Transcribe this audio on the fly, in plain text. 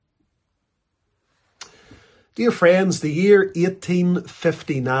Dear friends, the year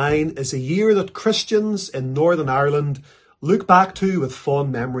 1859 is a year that Christians in Northern Ireland look back to with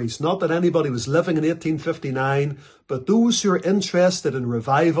fond memories. Not that anybody was living in 1859, but those who are interested in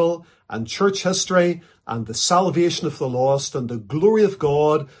revival and church history and the salvation of the lost and the glory of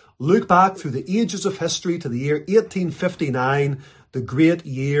God look back through the ages of history to the year 1859, the great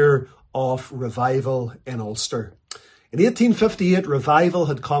year of revival in Ulster. In 1858, revival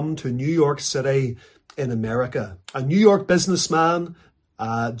had come to New York City in America. A New York businessman,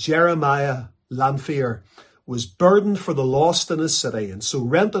 Jeremiah Lanphier, was burdened for the lost in his city, and so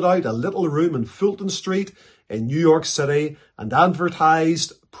rented out a little room in Fulton Street in New York City and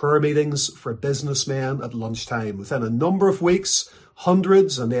advertised prayer meetings for businessmen at lunchtime. Within a number of weeks,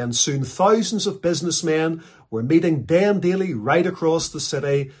 hundreds and then soon thousands of businessmen were meeting day and daily right across the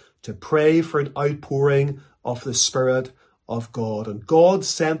city to pray for an outpouring of the Spirit of God. And God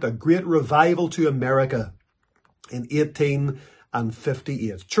sent a great revival to America in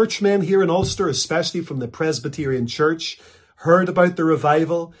 1858. Churchmen here in Ulster, especially from the Presbyterian Church, heard about the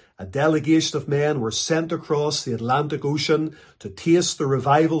revival. A delegation of men were sent across the Atlantic Ocean to taste the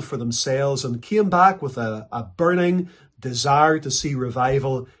revival for themselves and came back with a burning desire to see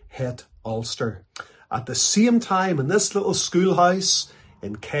revival hit Ulster. At the same time, in this little schoolhouse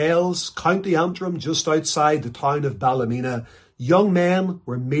in Kells, County Antrim, just outside the town of Ballymena, young men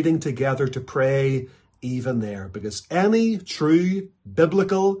were meeting together to pray even there, because any true,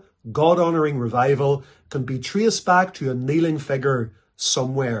 biblical, God-honouring revival can be traced back to a kneeling figure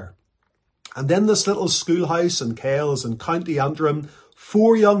somewhere. And in this little schoolhouse in Kells in County Antrim,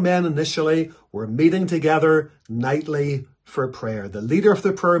 4 young men initially were meeting together nightly for prayer. The leader of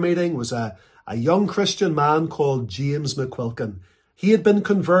the prayer meeting was a young Christian man called James McQuilkin. He had been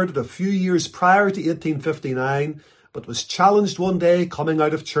converted a few years prior to 1859, but was challenged one day coming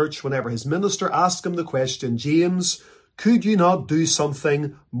out of church whenever his minister asked him the question, "James, could you not do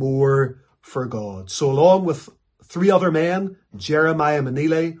something more for God?" So along with 3 other men, Jeremiah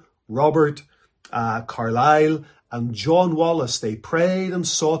Manili, Robert Carlyle, and John Wallace, they prayed and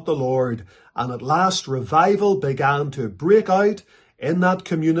sought the Lord. And at last revival began to break out in that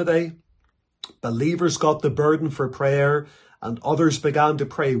community. Believers got the burden for prayer, and others began to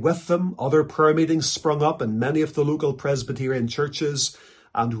pray with them. Other prayer meetings sprung up in many of the local Presbyterian churches.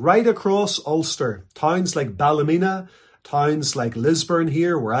 And right across Ulster, towns like Ballymena, towns like Lisburn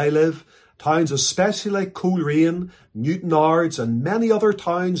here, where I live, towns especially like Coleraine, Newtownards, and many other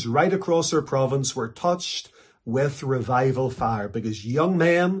towns right across our province were touched with revival fire, because young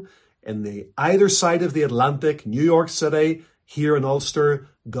men in the either side of the Atlantic, New York City, here in Ulster,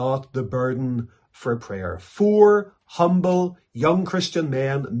 got the burden for prayer. 4 humble young Christian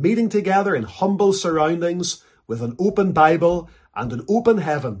men meeting together in humble surroundings with an open Bible and an open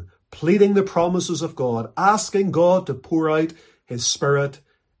heaven, pleading the promises of God, asking God to pour out his Spirit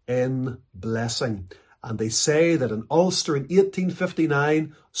in blessing. And they say that in Ulster in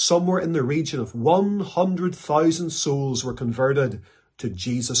 1859, somewhere in the region of 100,000 souls were converted to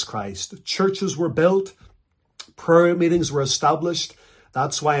Jesus Christ. Churches were built, prayer meetings were established.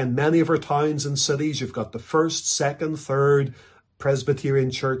 That's why in many of our towns and cities, you've got the first, second, third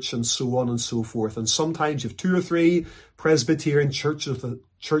Presbyterian church and so on and so forth. And sometimes you've 2 or 3 Presbyterian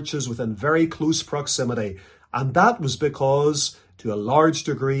churches within very close proximity. And that was because, to a large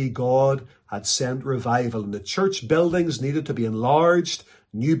degree, God had sent revival. And the church buildings needed to be enlarged,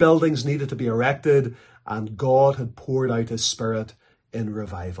 new buildings needed to be erected, and God had poured out his Spirit in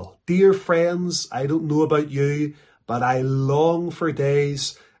revival. Dear friends, I don't know about you, but I long for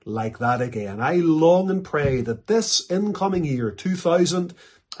days like that again. I long and pray that this incoming year,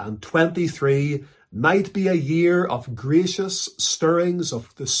 2023, might be a year of gracious stirrings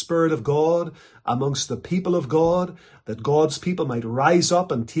of the Spirit of God amongst the people of God, that God's people might rise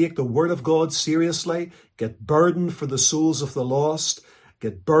up and take the Word of God seriously, get burdened for the souls of the lost,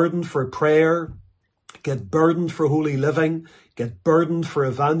 get burdened for prayer, get burdened for holy living, get burdened for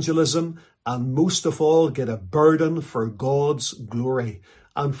evangelism, and most of all, get a burden for God's glory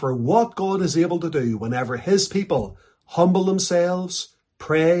and for what God is able to do whenever his people humble themselves,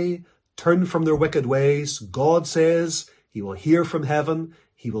 pray, turn from their wicked ways. God says he will hear from heaven,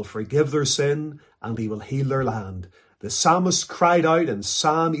 he will forgive their sin, and he will heal their land. The psalmist cried out in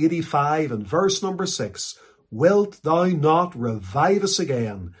Psalm 85 and verse number 6, "Wilt thou not revive us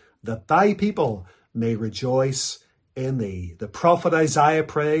again, that thy people may rejoice in thee?" The prophet Isaiah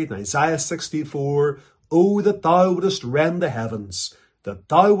prayed in Isaiah 64, "Oh, that thou wouldest rend the heavens, that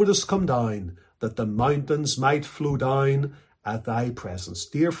thou wouldest come down, that the mountains might flow down at thy presence."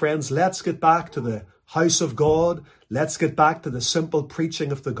 Dear friends, let's get back to the house of God. Let's get back to the simple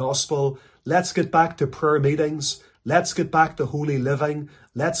preaching of the gospel. Let's get back to prayer meetings. Let's get back to holy living.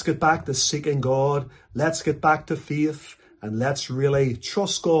 Let's get back to seeking God. Let's get back to faith. And let's really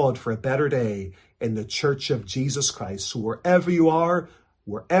trust God for a better day in the Church of Jesus Christ. So wherever you are,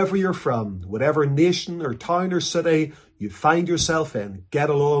 wherever you're from, whatever nation or town or city you find yourself in, get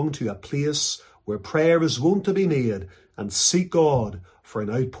along to a place where prayer is wont to be made and seek God for an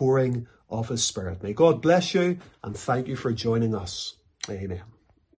outpouring of His Spirit. May God bless you and thank you for joining us. Amen.